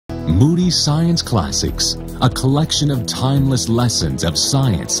Moody Science Classics, a collection of timeless lessons of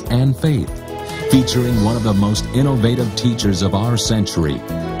science and faith, featuring one of the most innovative teachers of our century,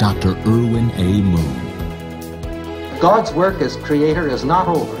 Dr. Irwin A. Moon. God's work as creator is not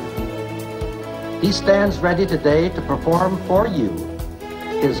over. He stands ready today to perform for you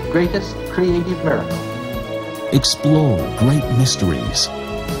His greatest creative miracle. Explore great mysteries.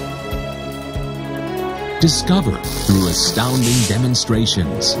 Discover through astounding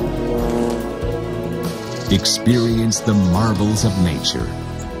demonstrations. Experience the marvels of nature.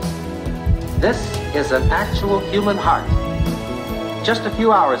 This is an actual human heart. Just a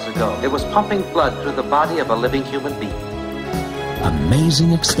few hours ago, it was pumping blood through the body of a living human being.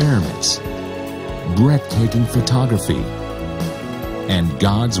 Amazing experiments, breathtaking photography, and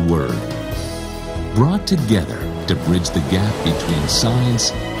God's Word, brought together to bridge the gap between science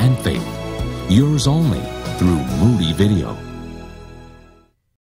and faith. Yours only through Moody Video.